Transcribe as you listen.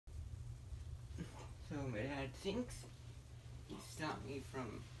So my dad thinks he stopped me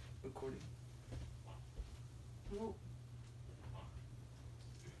from recording. Whoa.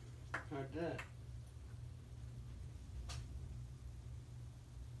 How'd that?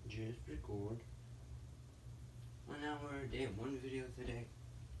 Just record. 1 hour a day, 1 video a day.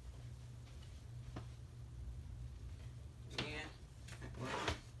 Yeah. Well,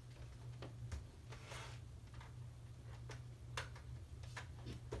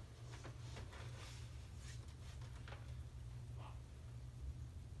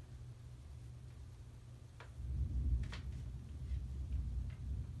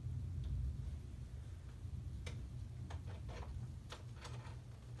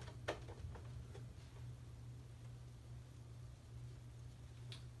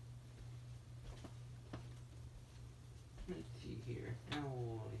 let's see here. Now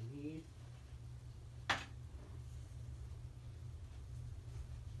all I need.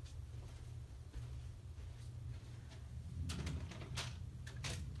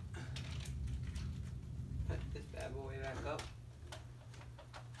 Put this bad boy back up.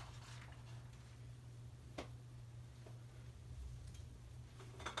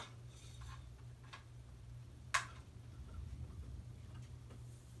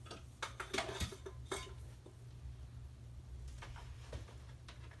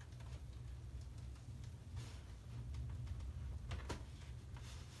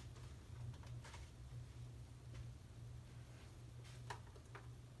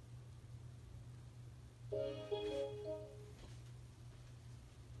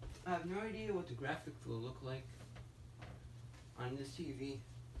 I have no idea what the graphics will look like on this TV.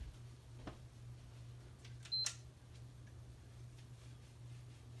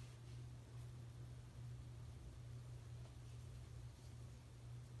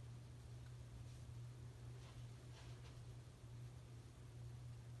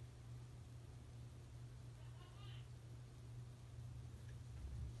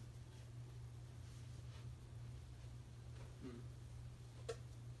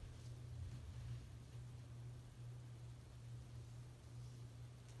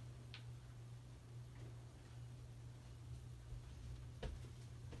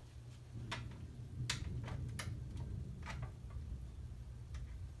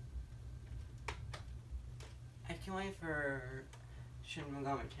 I can't wait for Shin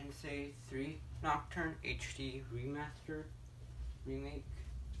Megami Tensei 3 Nocturne HD remake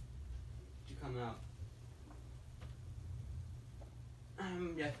to come out.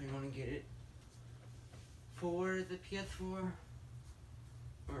 I'm definitely gonna get it for the PS4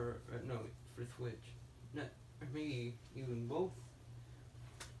 or no, for Switch. No, or maybe even both.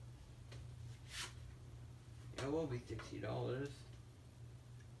 It will be $60.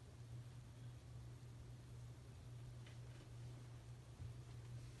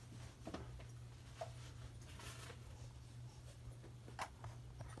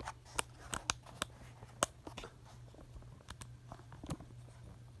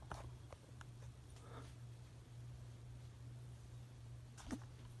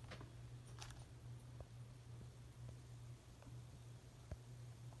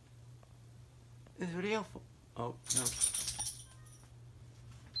 This video for, oh no.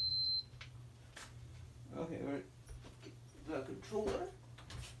 Okay, we're the controller.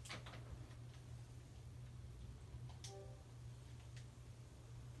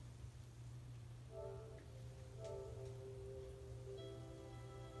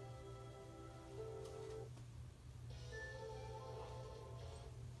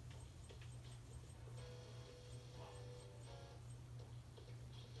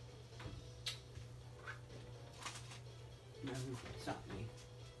 No, stop me.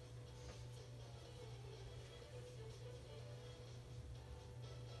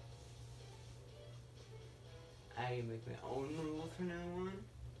 I make my own rules from now on.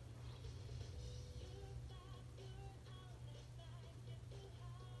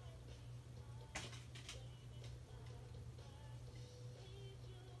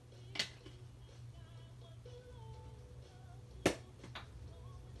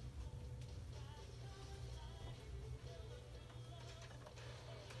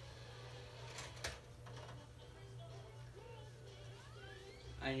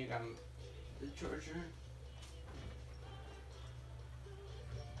 And you got the charger.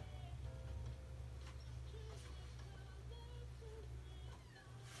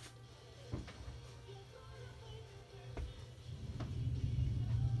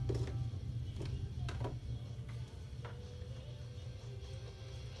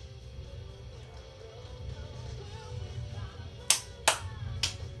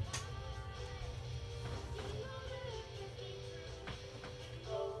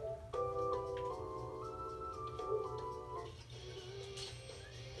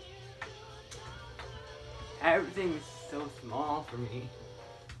 Everything is so small for me.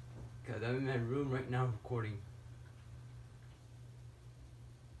 Because I'm in my room right now recording.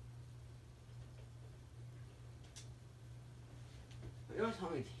 But don't tell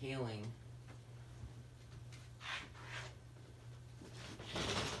me it's healing.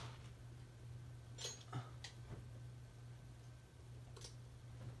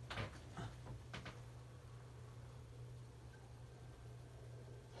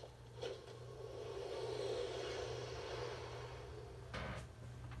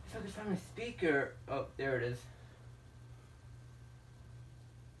 If I could find my speaker. Oh, there it is.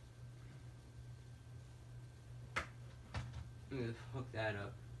 Let me just hook that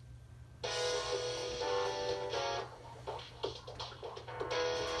up.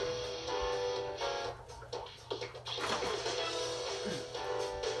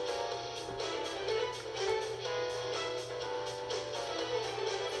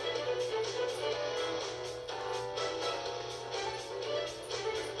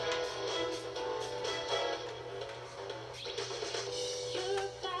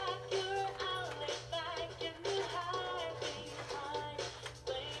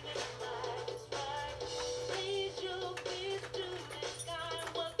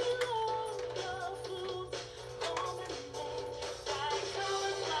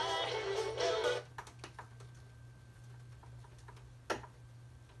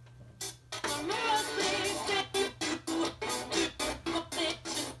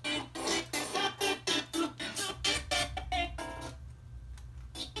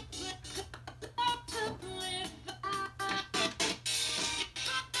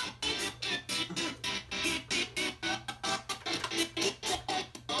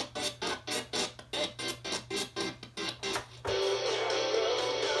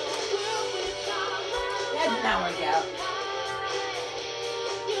 That did not work out.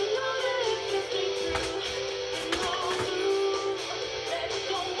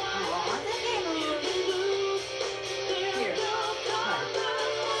 Here.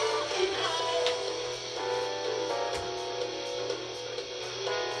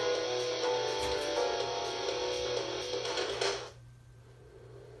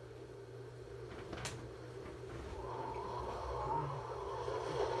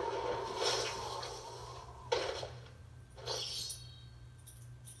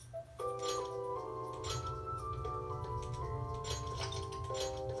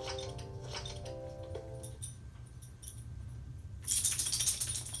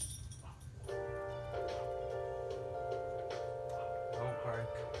 Don't park.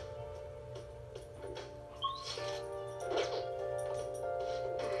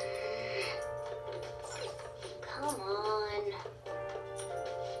 Come on.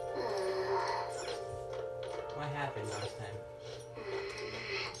 What happened last time?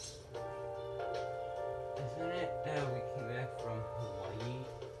 Isn't it that we came back from Hawaii?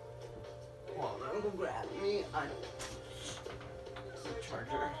 Well, I'm gonna grab me a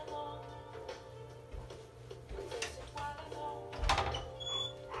charger.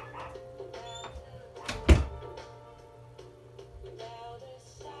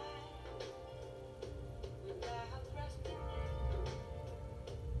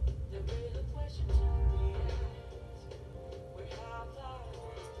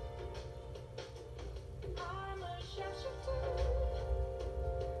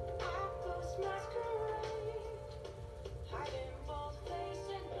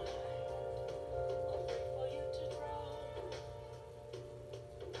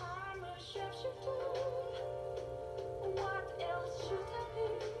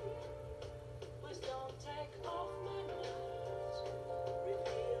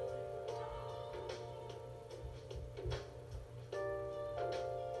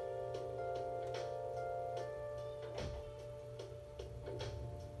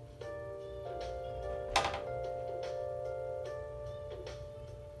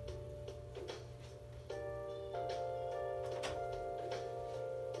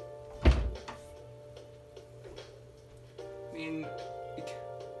 I mean,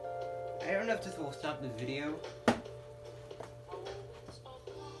 I don't know if this will stop the video.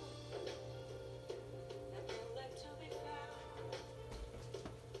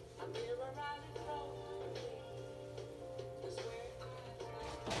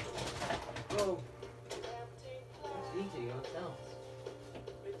 Oh, that's easy, yourself.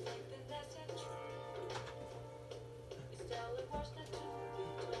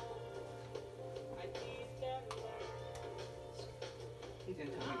 You can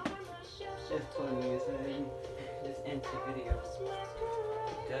tell me. Just pulling this in. This ends the video.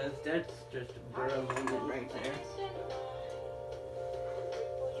 Because that's just a blur moment right there.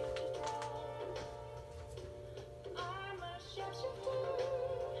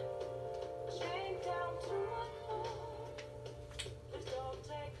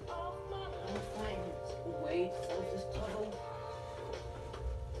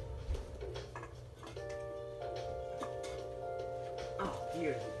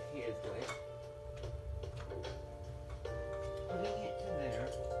 here's the way. Putting it to there.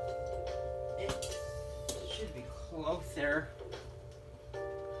 It should be closer.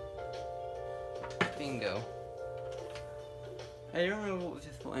 Bingo. I don't know what was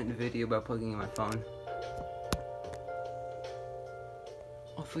this point in the video about plugging in my phone.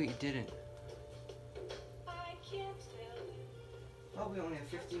 Hopefully it didn't. Oh, we only have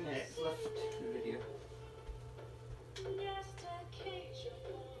 15 minutes left in the video.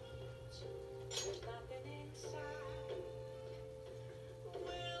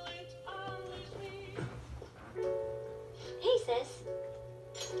 Hey, sis.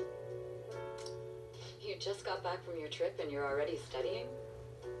 You just got back from your trip and you're already studying?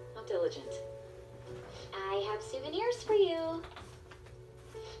 How diligent. I have souvenirs for you.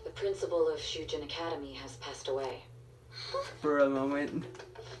 The principal of Shujin Academy has passed away. For a moment.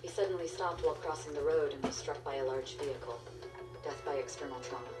 He suddenly stopped while crossing the road and was struck by a large vehicle. Death by external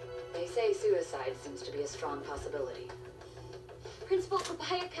trauma. They say suicide seems to be a strong possibility. Principal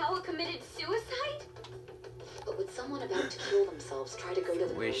Kobayakawa committed suicide? But would someone about to kill themselves try to go to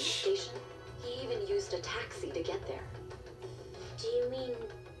the police Wish. station? He even used a taxi to get there. Do you mean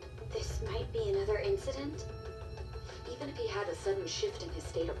this might be another incident? Even if he had a sudden shift in his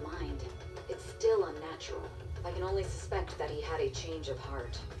state of mind, it's still unnatural. I can only suspect that he had a change of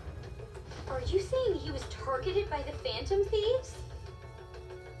heart. Are you saying he was targeted by the Phantom Thieves?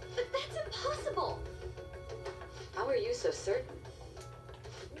 But that's impossible! How are you so certain?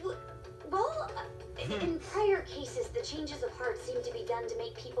 Well, in prior cases, the changes of heart seem to be done to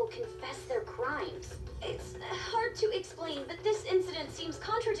make people confess their crimes. It's hard to explain, but this incident seems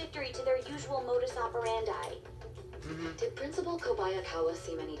contradictory to their usual modus operandi. Did Principal Kobayakawa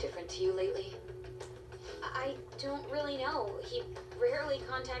seem any different to you lately? I don't really know. He rarely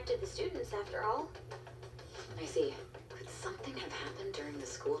contacted the students, after all. I see. Could something have happened during the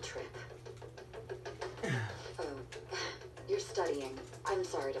school trip? Oh, you're studying. I'm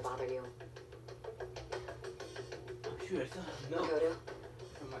sorry to bother you. Oh shoot, I still have milk Makoto?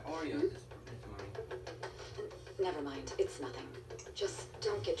 from my Oreos this morning. Never mind. It's nothing. Just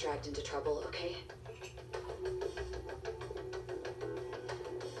don't get dragged into trouble, okay?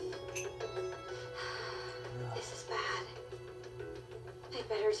 This is bad. I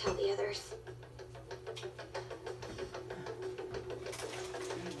better tell the others.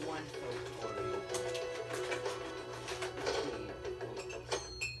 One soaked Oreo.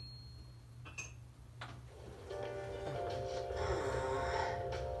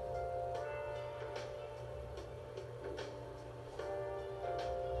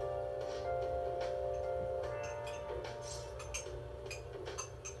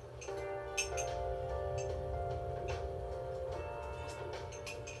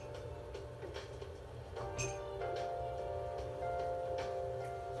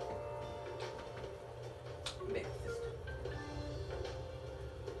 Mix this.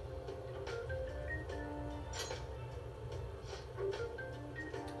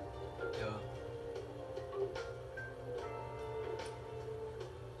 Yo.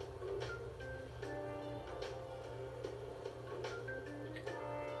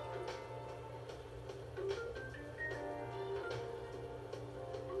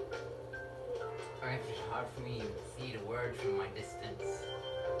 It's just hard for me to see the word from my distance.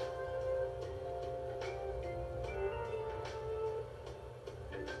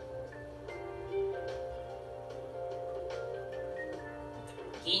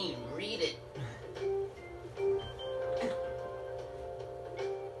 Can't even read it.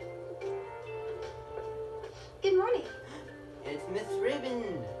 Good morning. It's Miss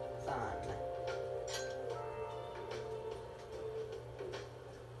Ribbon-san.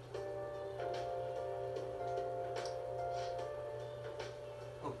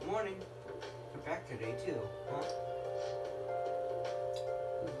 Oh, good morning. You're back today too, huh?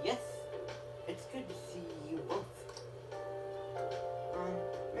 Yes. It's good to see you both.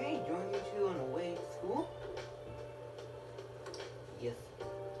 May I join you two on the way to school? Yes.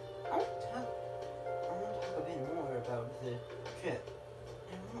 I want to talk a bit more about the trip.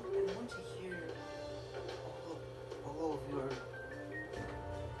 I want to hear all of your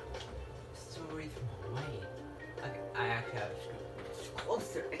stories from Hawaii. I actually have a script. It's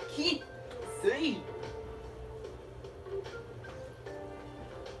closer. I can't see.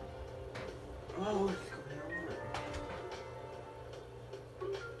 Oh, what's going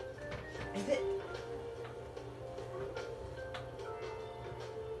on? Is it?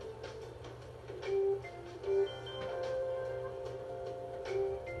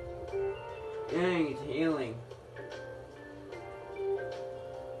 Dang, it's healing.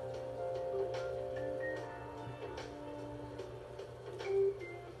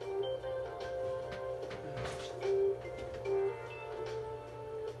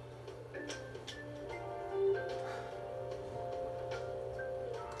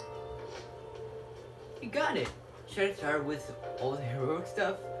 got it. Should I start with all the heroic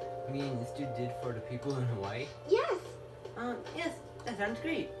stuff me and this dude did for the people in Hawaii? Yes. Yes, that sounds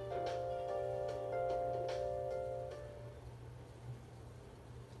great.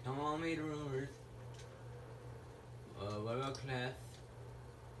 Come on, made rumors. What about class?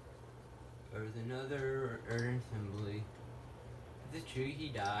 There's another urban assembly. Is it true he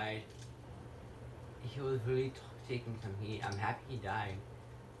died? He was really taking some heat. I'm happy he died.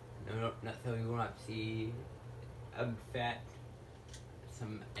 No, not so we will not see a fat,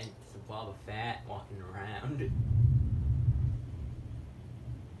 some blob of fat walking around.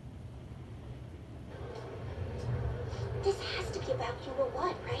 This has to be about you or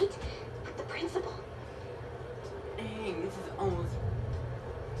what, right? With the principal. Dang, this is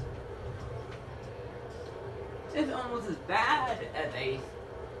almost as bad as they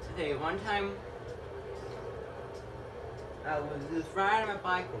say. One time, I was just riding my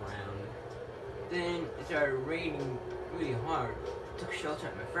bike around. Then it started raining really hard. Took shelter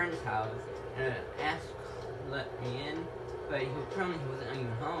at my friend's house and asked to let me in, but he wasn't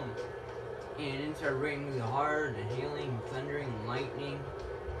even home. And then it started raining really hard and hailing and thundering and lightning.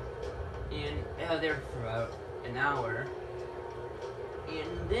 And I was there for about an hour.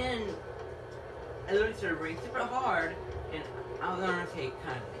 And then I literally started raining super hard, and I was gonna take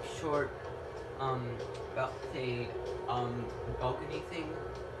kind of like short, balcony thing,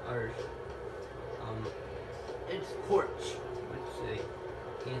 or it's porch, let's say.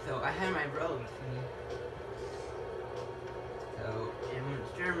 And so I had my umbrella with me. So, and when it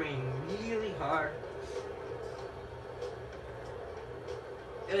started raining really hard,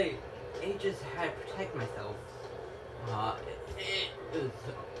 I just had to protect myself. It was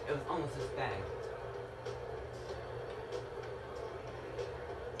almost as bad.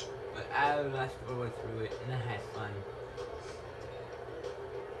 But I lasted all the way through it, and I had fun.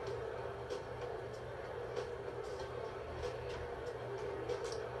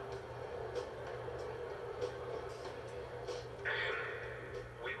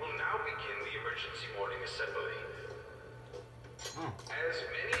 We will now begin the emergency morning assembly. As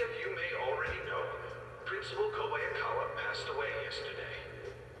many of you may already know, Principal Kobayakawa passed away yesterday.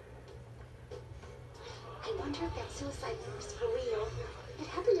 I wonder if that suicide thing was for real. It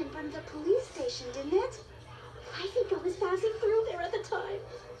happened in front of the police station, didn't it? I think I was passing through there at the time.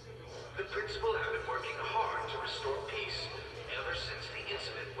 The principal had been working hard to restore peace ever since the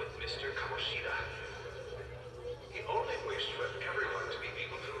incident with Mr. Kamoshida. He only wished for everyone to be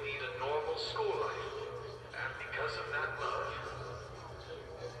able to lead a normal school life. And because of that love...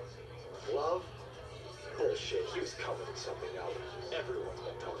 Love? Bullshit, he was covering something up. Everyone's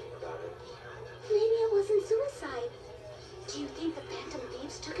been talking about it. Maybe it wasn't suicide. Do you think the Phantom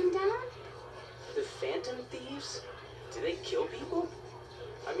Thieves took him down? The Phantom Thieves? Do they kill people?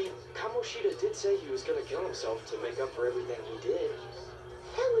 I mean, Kamoshida did say he was gonna kill himself to make up for everything he did.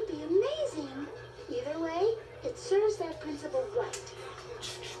 That would be amazing. Either way, it serves that principal right.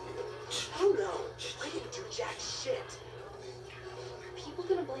 Oh no, I didn't do jack shit. Are people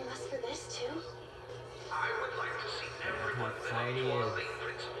gonna blame us for this too? I would like to see everyone live up to our late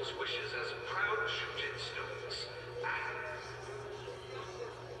principal's wishes as proud Shujin students.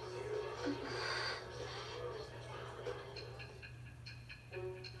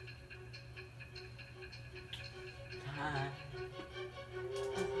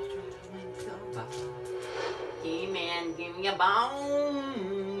 Hey man, give me a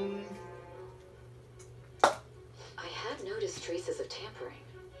bone. I had noticed traces of tampering.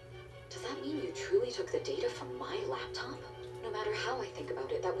 Does that mean you truly took the data from my laptop? No matter how I think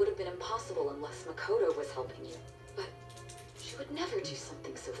about it, that would have been impossible unless Makoto was helping you. But she would never do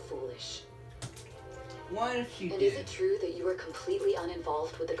something so foolish. What if she And did? is it true that you were completely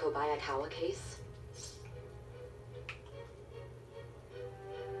uninvolved with the Kobayakawa case?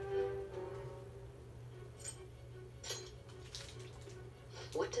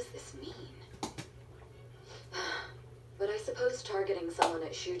 What does this mean? But I suppose targeting someone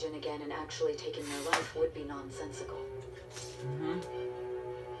at Shujin again and actually taking their life would be nonsensical.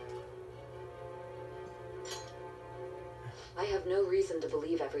 I have no reason to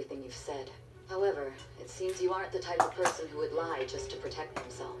believe everything you've said. However, it seems you aren't the type of person who would lie just to protect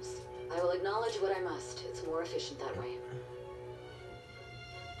themselves. I will acknowledge what I must. It's more efficient that way.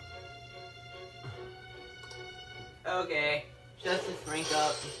 Okay, Justice rank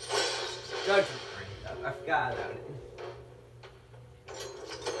up. Judgment rank up. I forgot about it.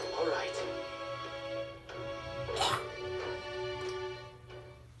 Alright.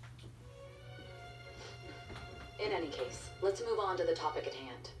 In any case, let's move on to the topic at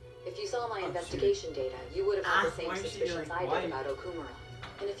hand. If you saw my investigation data, you would have had the same why is she suspicions doing I white? did about Okumura.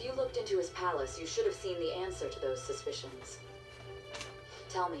 And if you looked into his palace, you should have seen the answer to those suspicions.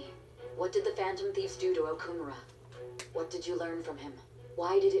 Tell me, what did the Phantom Thieves do to Okumura? What did you learn from him?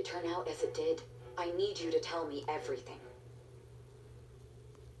 Why did it turn out as it did? I need you to tell me everything.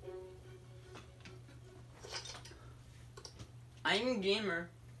 I'm a gamer.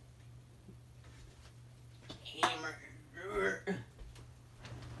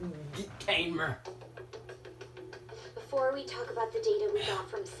 Gamer. Before we talk about the data we got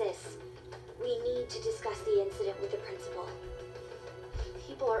from Sis, we need to discuss the incident with the principal.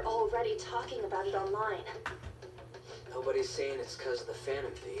 People are already talking about it online. Nobody's saying it's because of the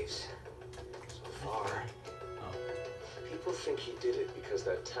Phantom Thieves. So far. People think he did it because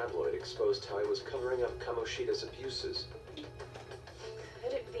that tabloid exposed how he was covering up Kamoshida's abuses.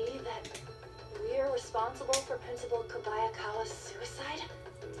 Could it be that we're responsible for Principal Kobayakawa's suicide?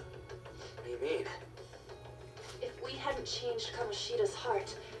 What do you mean? If we hadn't changed Kamoshida's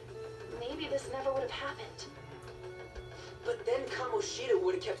heart, maybe this never would have happened. But then Kamoshida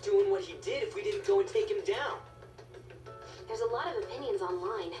would have kept doing what he did if we didn't go and take him down. There's a lot of opinions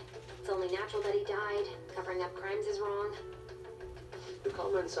online. It's only natural that he died. Covering up crimes is wrong. The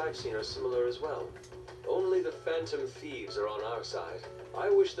comments I've seen are similar as well. Only the Phantom Thieves are on our side. I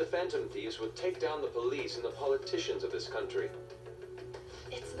wish the Phantom Thieves would take down the police and the politicians of this country.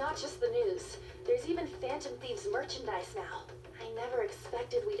 It's not just the news. There's even Phantom Thieves merchandise now. I never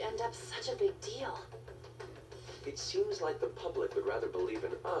expected we'd end up such a big deal. It seems like the public would rather believe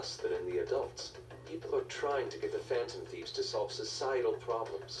in us than in the adults. People are trying to get the Phantom Thieves to solve societal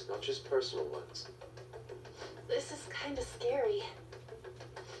problems, not just personal ones. This is kind of scary.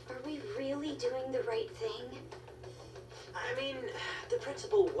 Are we really doing the right thing? I mean, the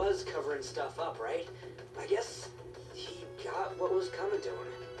principal was covering stuff up, right? I guess he got what was coming to him.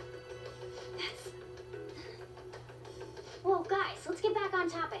 That's... Whoa, guys, let's get back on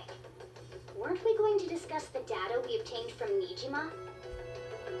topic. Weren't we going to discuss the data we obtained from Nijima?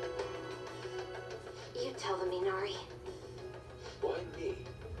 You tell them, Inari. Why me?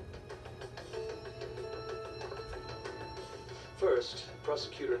 First,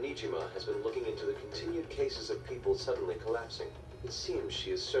 Prosecutor Nijima has been looking into the continued cases of people suddenly collapsing. It seems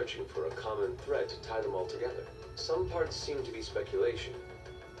she is searching for a common thread to tie them all together. Some parts seem to be speculation,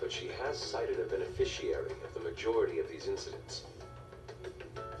 but she has cited a beneficiary of the majority of these incidents.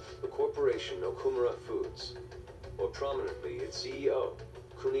 The corporation Okumura Foods, more prominently its CEO,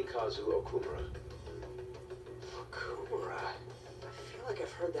 Kunikazu Okumura. Okumura? I feel like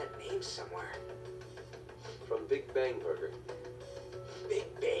I've heard that name somewhere. From Big Bang Burger. Big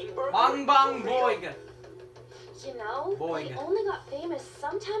Bang Burger? Bang bang For real? boy. You know, Boy. they only got famous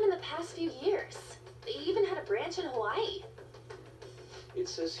sometime in the past few years. They even had a branch in Hawaii. It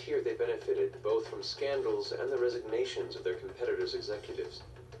says here they benefited both from scandals and the resignations of their competitors' executives.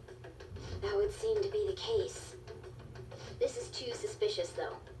 That would seem to be the case. This is too suspicious,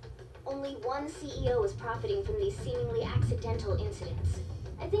 though. Only one CEO is profiting from these seemingly accidental incidents.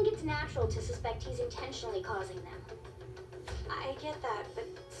 I think it's natural to suspect he's intentionally causing them. I get that, but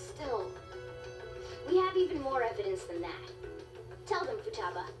still. We have even more evidence than that. Tell them,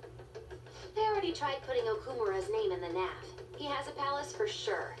 Futaba. They already tried putting Okumura's name in the nav. He has a palace for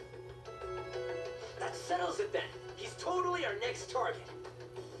sure. That settles it then. He's totally our next target.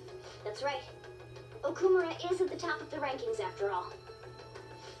 That's right. Okumura is at the top of the rankings after all.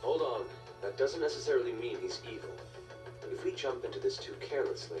 Hold on, that doesn't necessarily mean he's evil. If we jump into this too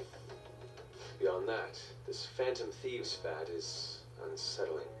carelessly. Beyond that, this Phantom Thieves fad is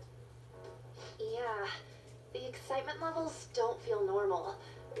unsettling. Yeah, the excitement levels don't feel normal.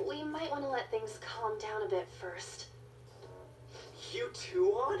 We might want to let things calm down a bit first. You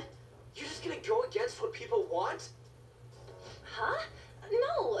too, On? You're just gonna go against what people want? Huh?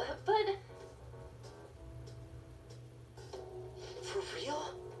 No, but... For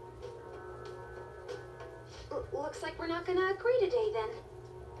real? Looks like we're not gonna agree today, then.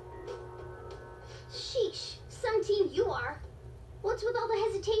 Sheesh, some team you are. What's with all the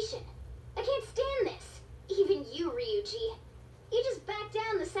hesitation? I can't stand this. Even you, Ryuji. You just back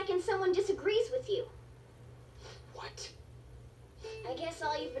down the second someone disagrees with you. What? I guess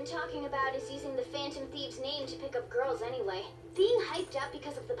all you've been talking about is using the Phantom Thieves' name to pick up girls anyway. Being hyped up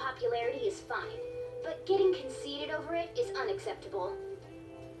because of the popularity is fine, but getting conceited over it is unacceptable.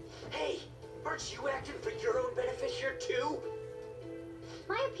 Hey, aren't you acting for your own benefit here too?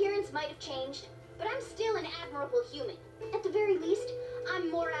 My appearance might have changed, but I'm still an admirable human. At the very least,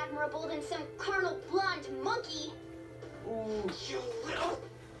 I'm more admirable than some carnal blonde monkey. Ooh. You little...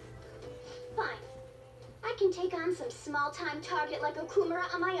 Fine. I can take on some small-time target like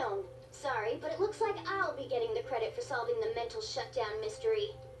Okumura on my own. Sorry, but it looks like I'll be getting the credit for solving the mental shutdown mystery.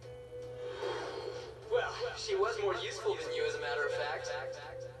 Well, she was more useful than you, as a matter of fact.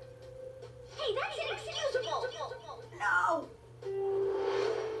 Hey, that's inexcusable! No!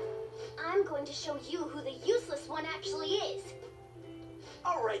 I'm going to show you who the useless one actually is.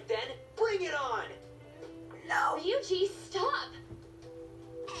 All right then, bring it on! No! Ryuji, stop!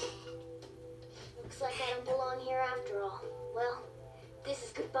 Looks like I don't belong here after all. Well, this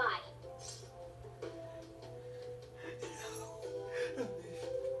is goodbye.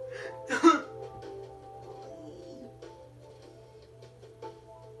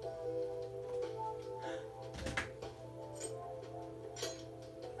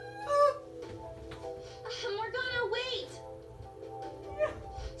 Morgana, wait!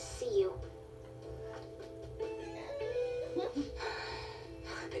 See you.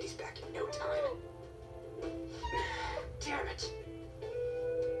 I bet he's back in no time. Damn it!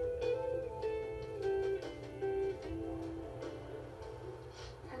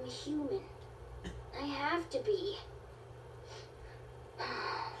 I'm human. I have to be.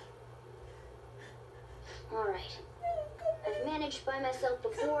 Alright. I've managed by myself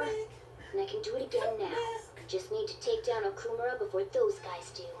before, and I can do it again now. Just need to take down Okumura before those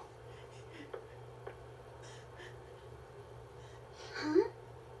guys do. Huh?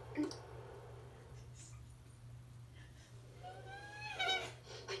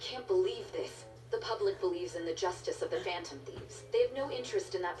 I can't believe this. The public believes in the justice of the Phantom Thieves. They have no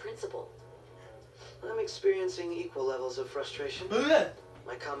interest in that principle. I'm experiencing equal levels of frustration.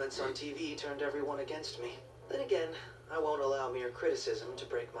 My comments on TV turned everyone against me. Then again, I won't allow mere criticism to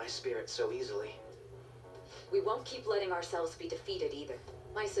break my spirit so easily. We won't keep letting ourselves be defeated either.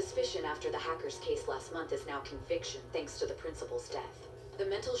 My suspicion after the hackers case last month is now conviction, thanks to the principal's death. The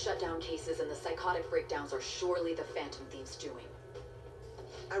mental shutdown cases and the psychotic breakdowns are surely the Phantom Thieves' doing.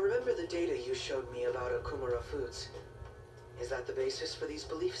 I remember the data you showed me about Okumura Foods. Is that the basis for these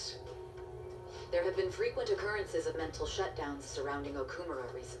beliefs? There have been frequent occurrences of mental shutdowns surrounding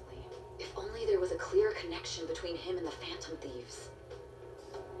Okumura recently. If only there was a clear connection between him and the Phantom Thieves.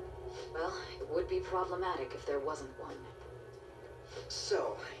 Well, it would be problematic if there wasn't one.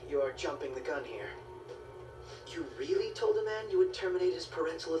 So, you're jumping the gun here. You really told a man you would terminate his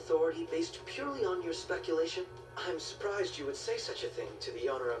parental authority based purely on your speculation? I'm surprised you would say such a thing to the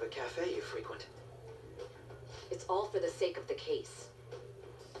owner of a cafe you frequent. It's all for the sake of the case.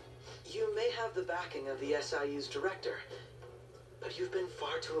 You may have the backing of the SIU's director, but you've been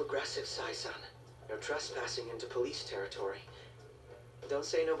far too aggressive, Sai-san. You're trespassing into police territory. Don't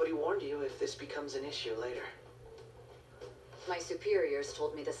say nobody warned you if this becomes an issue later. My superiors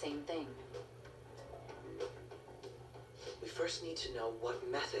told me the same thing. We first need to know what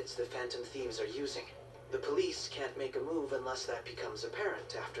methods the Phantom Thieves are using. The police can't make a move unless that becomes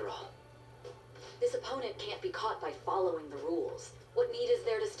apparent, after all. This opponent can't be caught by following the rules. What need is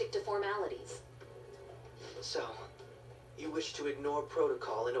there to stick to formalities? So, you wish to ignore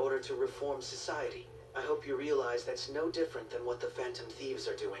protocol in order to reform society. I hope you realize that's no different than what the Phantom Thieves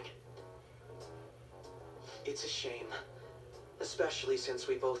are doing. It's a shame. Especially since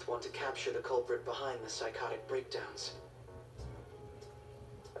we both want to capture the culprit behind the psychotic breakdowns.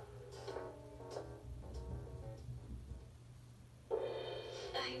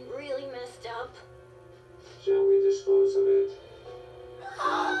 I really messed up. Shall we dispose of it?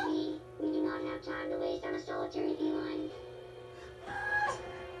 We do not have time to waste on a solitary feline.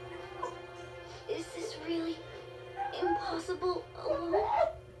 Is this really impossible alone?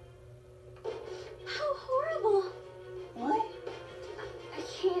 How horrible! What? I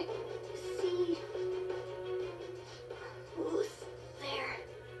can't see who's there.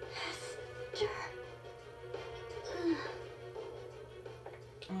 Hester. Ugh.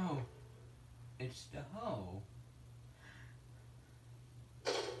 Oh, it's the hoe.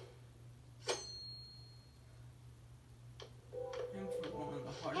 And for one of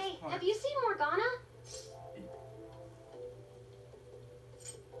the hardest Hey, parts. have you seen Morgana?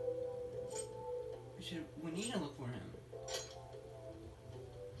 We need to look for him.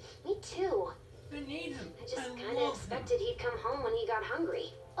 Me too. We need him. I just love kinda him. expected he'd come home when he got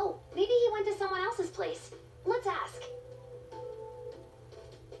hungry. Oh, maybe he went to someone else's place. Let's ask.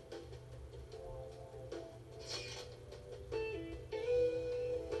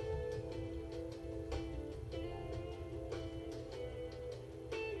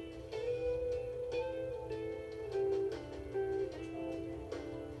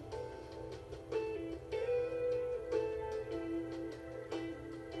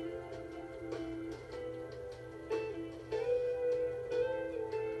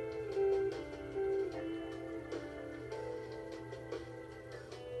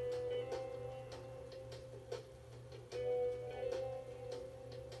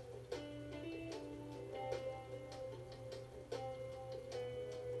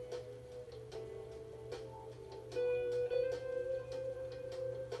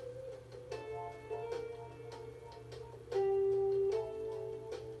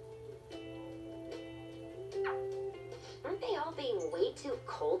 way too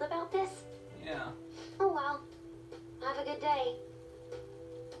cold about this? Yeah. Oh well. Have a good day.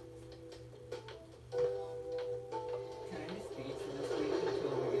 Can I just answer this week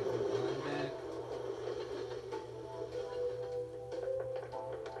until we get the gun back?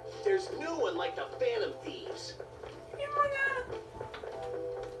 There's no one like the Phantom Thieves.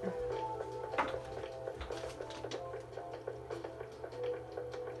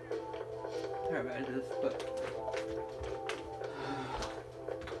 Sorry about this, but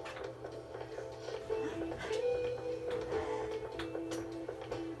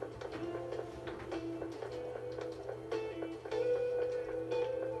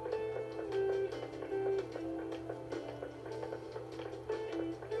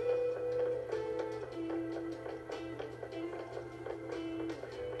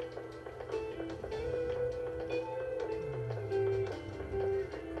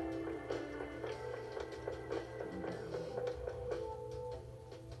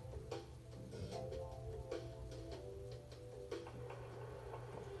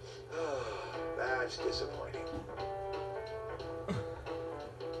That's disappointing.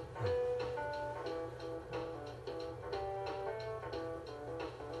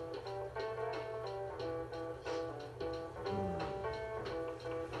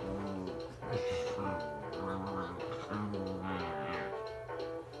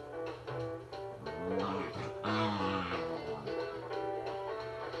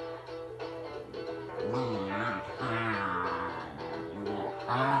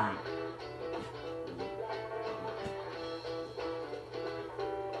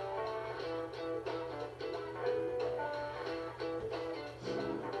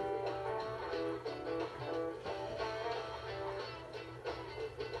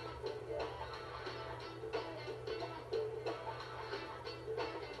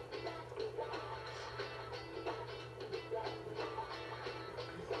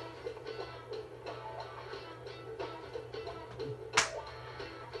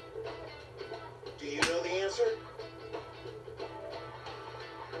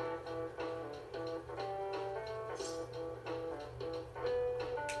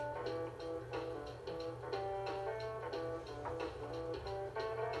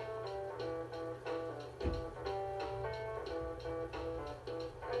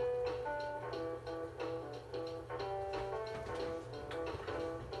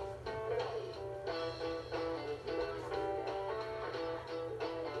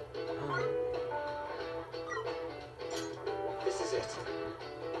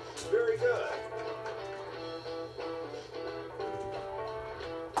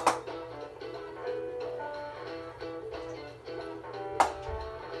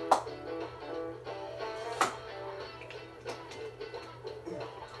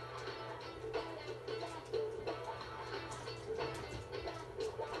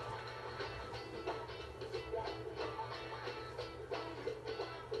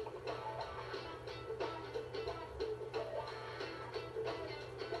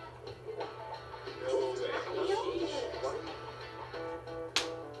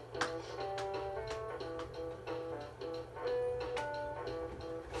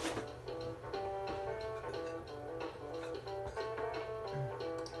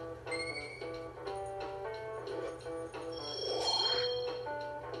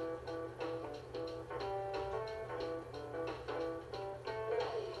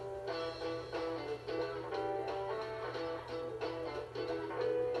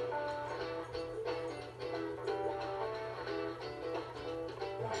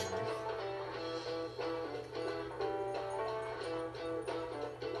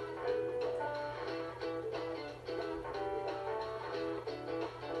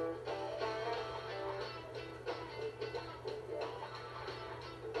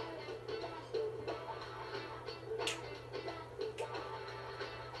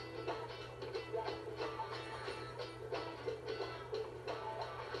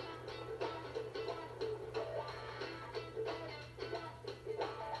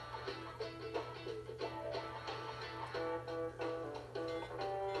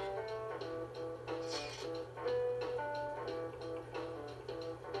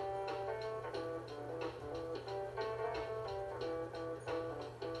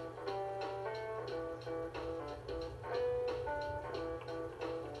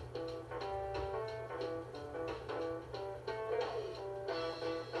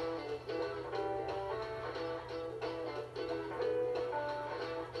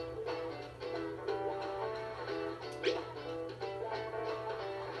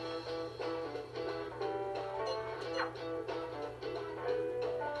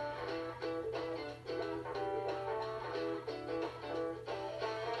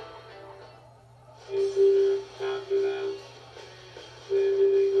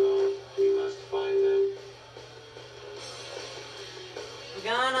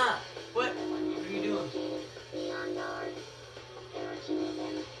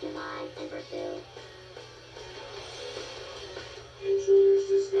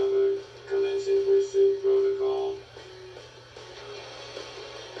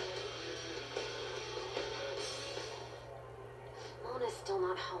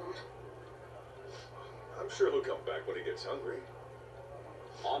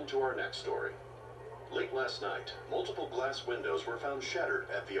 On to our next story. Late last night, multiple glass windows were found shattered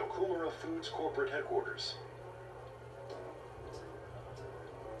at the Okumura Foods corporate headquarters.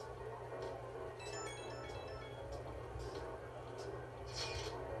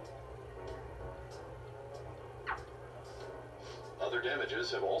 Other damages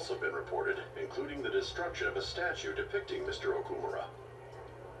have also been reported, including the destruction of a statue depicting Mr. Okumura.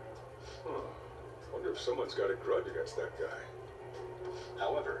 Huh. Wonder if someone's got a grudge against that guy.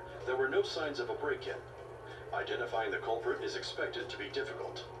 However, there were no signs of a break-in. Identifying the culprit is expected to be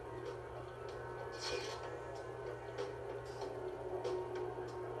difficult.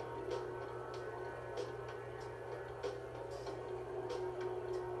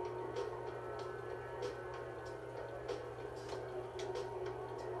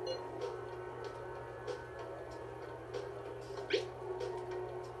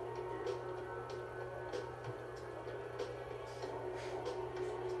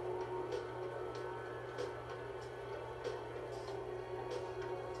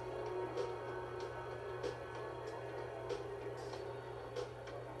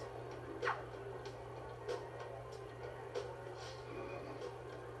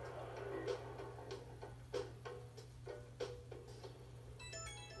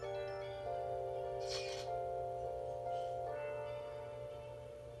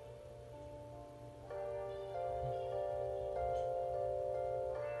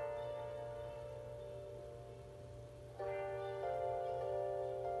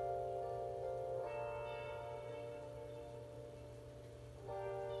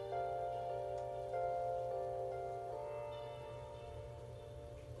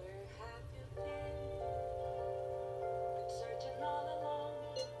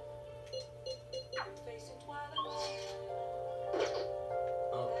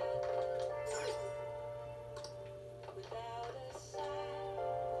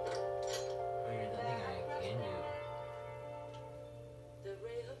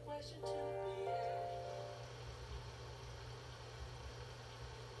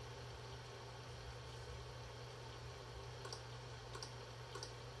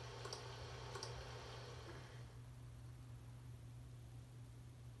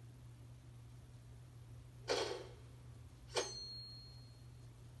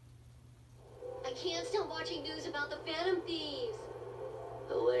 I can't stop watching news about the Phantom Thieves.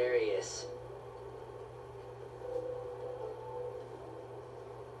 Hilarious.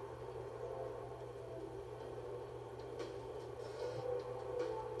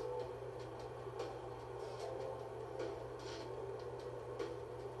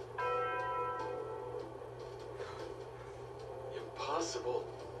 Impossible.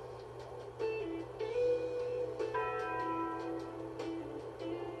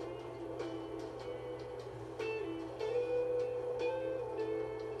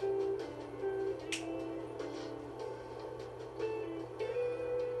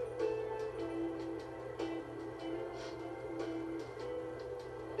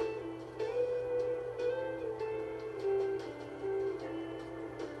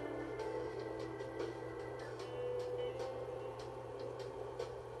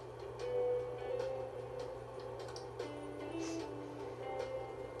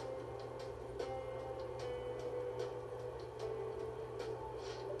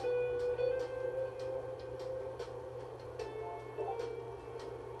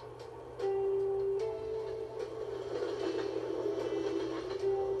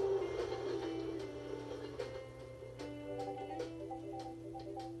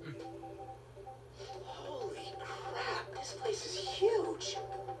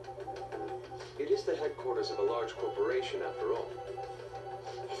 The headquarters of a large corporation, after all.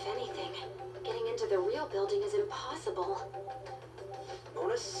 If anything, getting into the real building is impossible.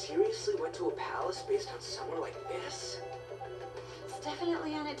 Mona seriously went to a palace based on somewhere like this? It's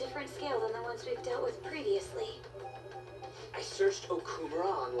definitely on a different scale than the ones we've dealt with previously. I searched Okumura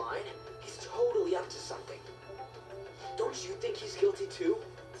online. He's totally up to something. Don't you think he's guilty too?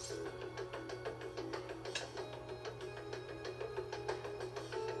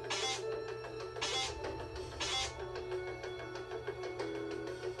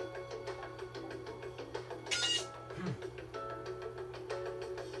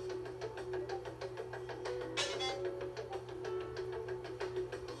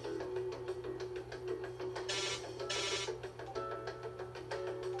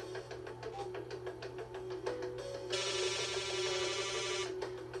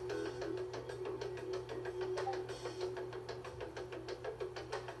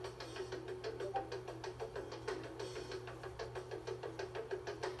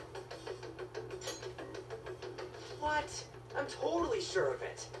 What? I'm totally sure of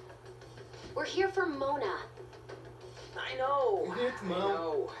it. We're here for Mona. I know. It's I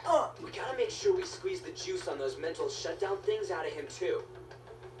Mo. know. We gotta make sure we squeeze the juice on those mental shutdown things out of him too.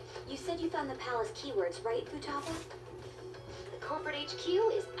 You said you found the palace keywords, right, Futaba? The corporate HQ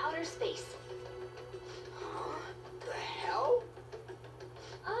is outer space. Huh? The hell?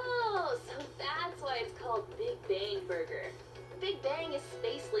 Oh, so that's why it's called Big Bang Burger. Big Bang is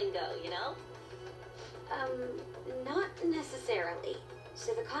space lingo, you know? Not necessarily.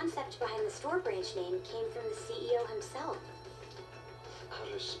 So the concept behind the store branch name came from the CEO himself.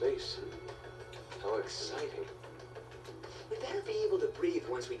 Outer space. How exciting. We better be able to breathe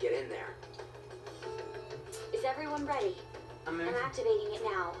once we get in there. Is everyone ready? I'm I'm activating it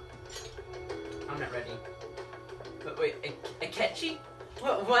now. not ready. But wait, Akechi?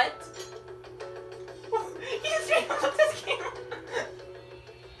 What? He's straight up with this camera.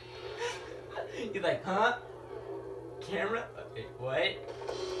 He's like, huh? Camera? Wait, what?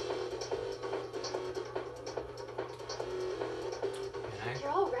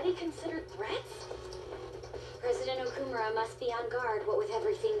 You're already considered threats? President Okumura must be on guard, what with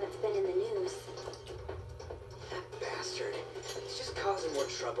everything that's been in the news. That bastard. He's just causing more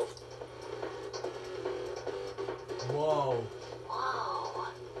trouble. Whoa. Whoa.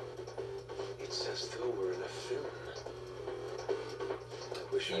 It's as though we're in a film.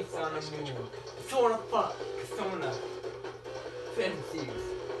 I wish I He's brought on my a move. sketchbook. Persona fuck. Persona. Fantasies.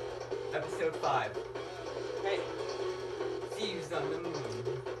 Episode 5. Hey, Thieves on the moon.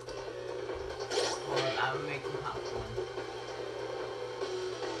 Well, I'm making popcorn.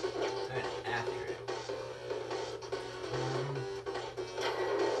 And after it.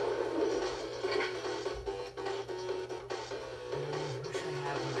 Who should I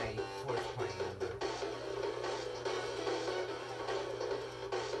have my force playing number?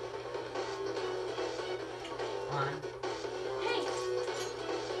 One. Hey!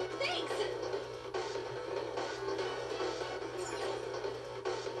 Thanks!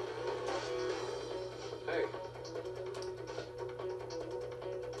 Hey,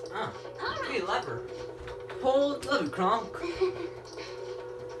 Oh, Alright. hey, lever. Pull the lever, Kronk.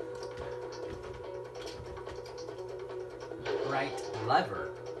 Right lever.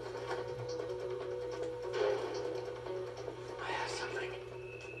 I have something.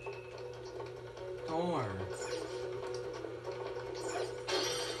 Door.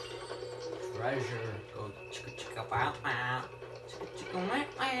 Treasure. Go chicka chicka wow wow. Chicka chicka wow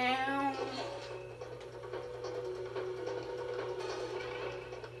wow.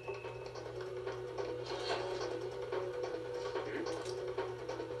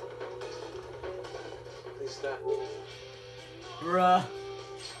 at least that. Bruh.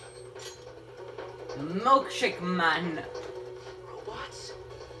 Milkshake man. Robots?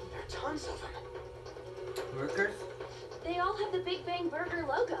 There are tons of them. Workers? They all have the Big Bang Burger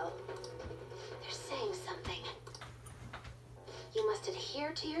logo. They're saying something. You must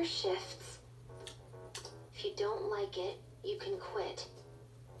adhere to your shifts. If you don't like it, you can quit.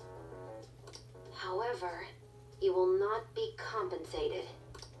 However, you will not be compensated.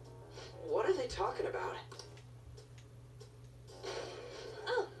 What are they talking about?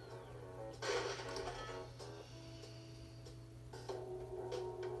 Oh,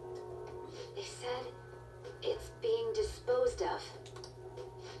 they said it's being disposed of.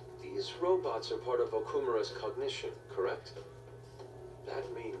 These robots are part of Okumura's cognition, correct? That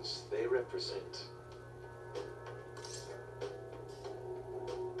means they represent.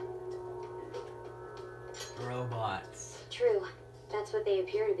 Robots. True. That's what they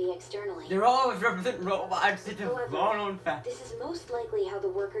appear to be externally. They're always represent robots that have However, gone on fast. This is most likely how the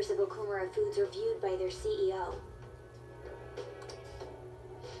workers of Okumura Foods are viewed by their CEO.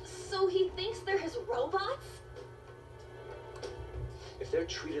 So he thinks they're his robots? If they're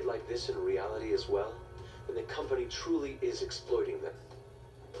treated like this in reality as well, then the company truly is exploiting them.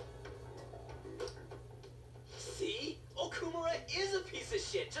 See? Okumura is a piece of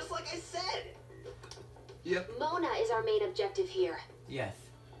shit, just like I said! Yep. Mona is our main objective here. Yes.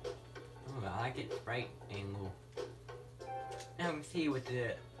 Oh, I like it right angle. Now we see what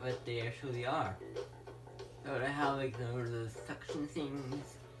they actually are. So they have like the suction things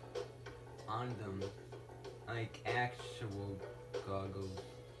on them, like actual goggles,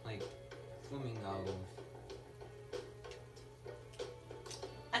 like swimming goggles.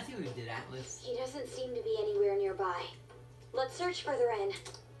 I see what you did, Atlas. He doesn't seem to be anywhere nearby. Let's search further in.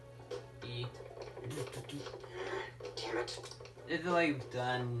 E. Damn it. This is what you've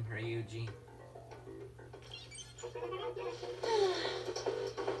done, Ryuji.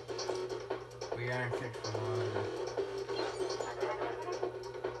 We are in search for one.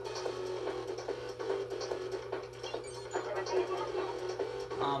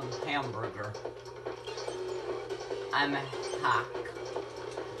 Hamburger. I'm hack.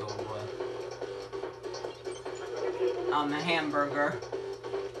 Hamburger.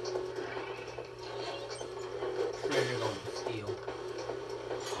 Treasure going to steal.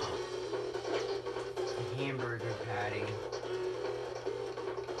 Hamburger patty.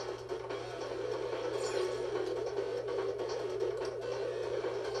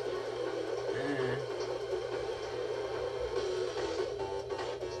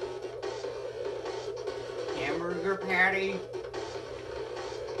 Hamburger patty.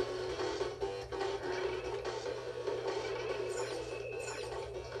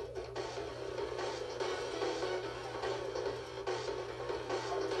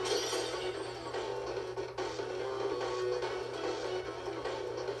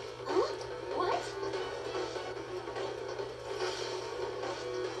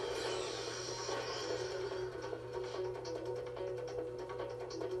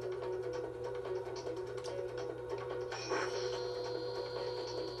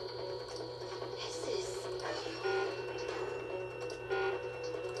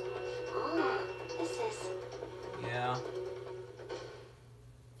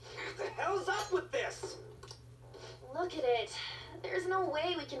 Look at it. There's no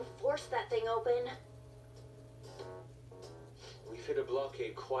way we can force that thing open. We've hit a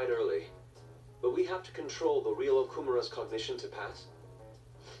blockade quite early, but we have to control the real Okumura's cognition to pass.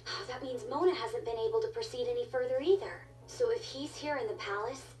 That means Mona hasn't been able to proceed any further either. So if he's here in the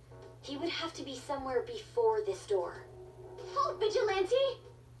palace, he would have to be somewhere before this door. Halt, Vigilante!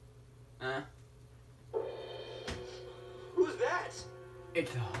 Who's that?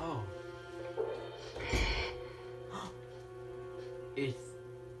 It's a hoe.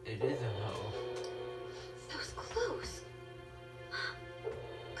 It is a hoe. Those clothes.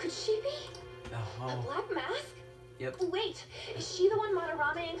 Could she be? A hoe. A black mask? Yep. Wait, is she the one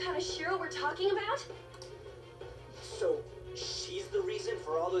Madarame and Kaneshiro were talking about? So, she's the reason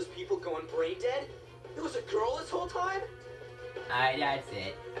for all those people going brain dead? It was a girl this whole time? Alright, that's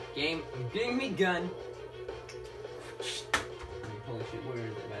it. I'm getting me gun. Holy shit, where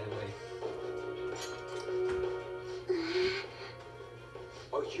is it, by the way?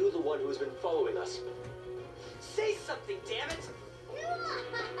 Are you the one who has been following us? Say something, damn it!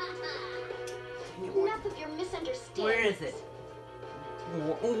 Enough of your misunderstanding. Where is it?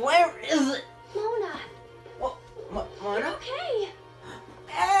 Where is it? Mona! What? Mona? Okay!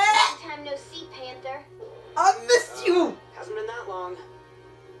 Ah! Long time no see, Panther. I missed you! Hasn't been that long.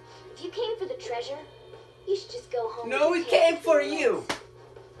 If you came for the treasure, you should just go home. No, we came for you!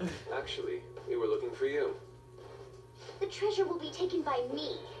 Actually, we were looking for you. The treasure will be taken by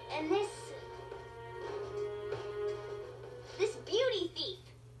me, and this beauty thief.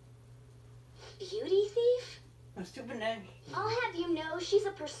 Beauty thief? A stupid name. I'll have you know she's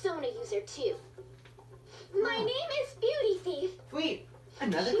a Persona user too. My name is Beauty Thief. Sweet.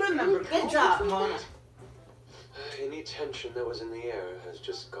 Another She crew member. really Good calls job, herself Mona. that? Any tension that was in the air has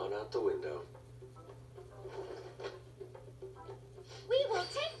just gone out the window. We will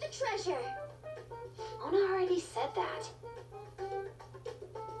take the treasure. Mona already said that.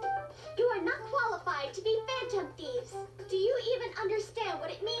 You are not qualified to be phantom thieves. Do you even understand what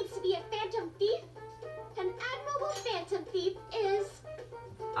it means to be a phantom thief? An admirable phantom thief is...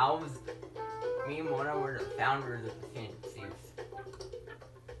 Me and Mona were the founders of the Thieves.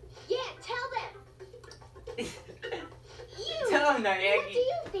 Yeah, tell them. You! Tell them, Meg. What do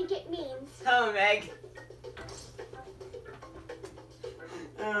you think it means? Tell them, Meg.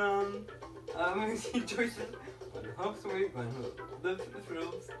 Choices on who helps the weak, one who lives in the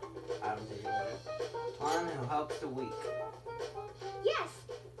fields. I don't think about it. One who helps the weak. Yes,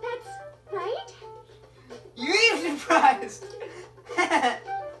 that's right. You're even surprised!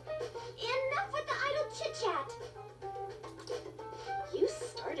 Enough with the idle chit-chat. You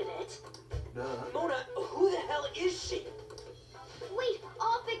started it. Duh. Mona, who the hell is she? Wait,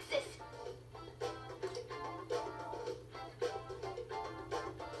 I'll fix this.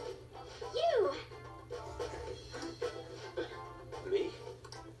 You! Me?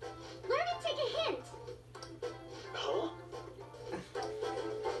 Learn to take a hint. Huh?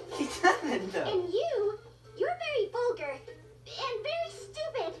 He doesn't, though. And you're very vulgar. And very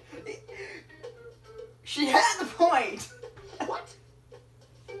stupid. She had the point! What?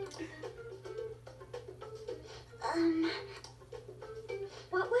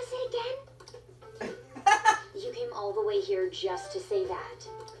 What was it again? You came all the way here just to say that.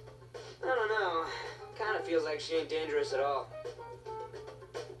 I don't know. Kind of feels like she ain't dangerous at all.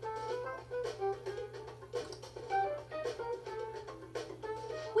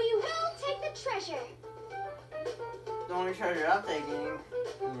 We will take the treasure. the only treasure I'm taking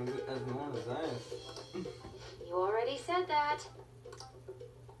as one as this. You already said that.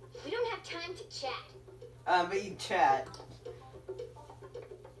 We don't have time to chat. But you chat.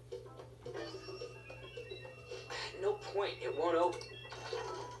 No point, it won't open.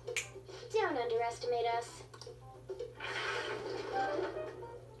 Don't underestimate us.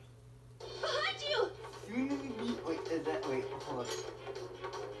 Behind you! Wait, is that, wait, hold on.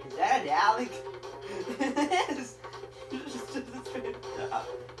 Is that a Dalek? It is! Just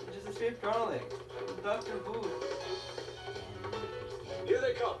a straight garlic. Dr. Boo. Here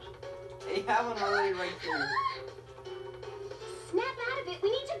they come. They have one already right there. Snap out of it,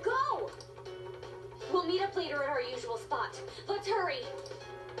 we need to go! We'll meet up later at our usual spot. Let's hurry!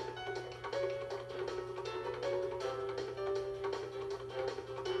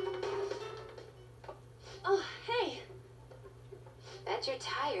 Oh, hey. Bet you're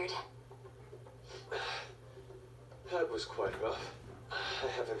tired. That was quite rough. I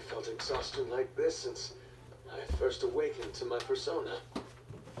haven't felt exhaustion like this since I first awakened to my persona.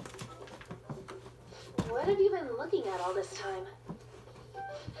 What have you been looking at all this time?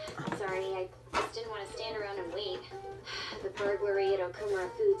 Sorry, I just didn't want to stand around and wait. The burglary at Okumura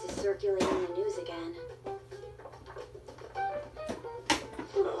Foods is circulating in the news again.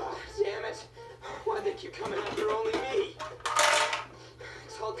 Oh, damn it. Why'd they keep coming after only me?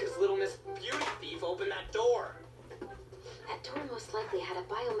 It's all because Little Miss Beauty Thief opened that door. That door most likely had a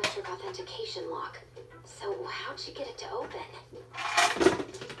biometric authentication lock. So how'd she get it to open?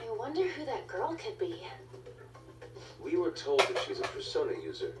 I wonder who that girl could be. We were told that she's a persona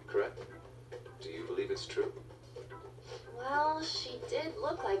user, correct? Do you believe it's true? Well, she did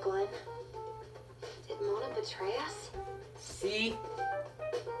look like one. Did Mona betray us? See?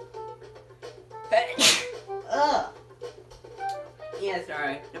 Ugh! Yeah,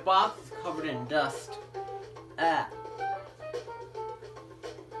 sorry. The box is covered in dust. Ah.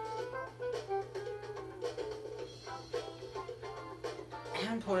 I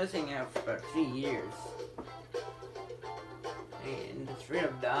haven't pulled this thing out for about 3 years. And it's straight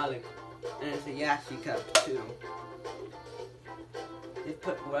up Dalek. And it's a Yashi cup too. They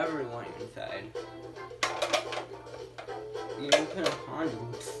put whatever you want inside. You can put in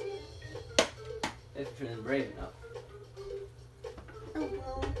condoms. If you're brave enough. Oh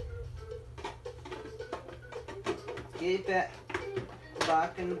well. Get it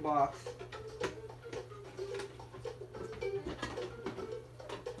back in the box.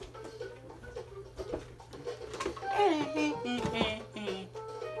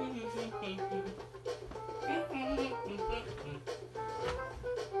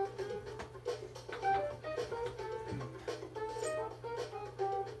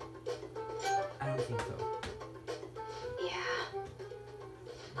 I don't think so. Yeah.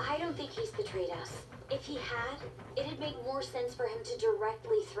 I don't think he's betrayed us. If he had, it'd make more sense for him to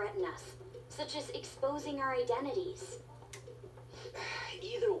directly threaten us, such as exposing our identities.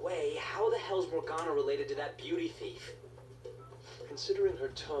 Either way, how the hell's Morgana related to that beauty thief? Considering her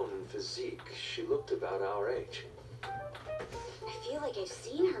tone and physique, she looked about our age. I feel like I've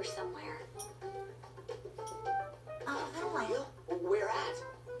seen her somewhere. Oh, for real? Where at?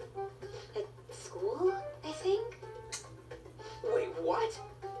 At school, I think? Wait, what?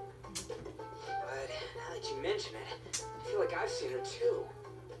 But now that you mention it, I feel like I've seen her too.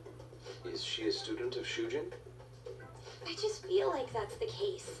 Is she a student of Shujin? I just feel like that's the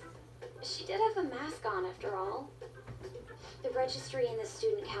case. She did have a mask on after all. The registry in the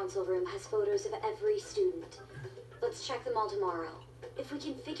student council room has photos of every student. Let's check them all tomorrow. If we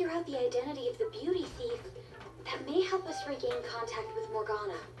can figure out the identity of the beauty thief, that may help us regain contact with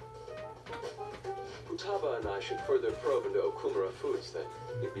Morgana. Futaba and I should further probe into Okumura Foods then.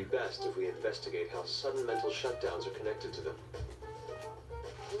 It'd be best if we investigate how sudden mental shutdowns are connected to them.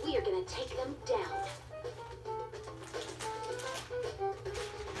 We are gonna take them down.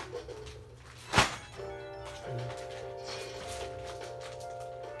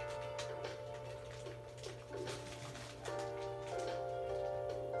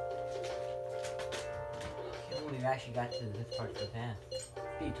 We actually got to this part so fast.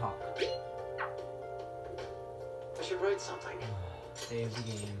 Speed talk. I should write something. Save the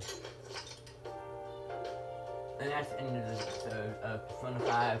game. And that's the end of this episode of Persona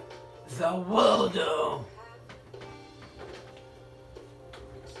 5. The Worldo!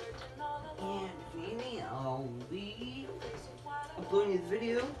 And maybe I'll be uploading this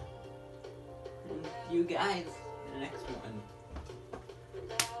video. And see you guys in the next one.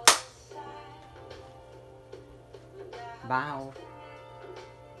 Bye.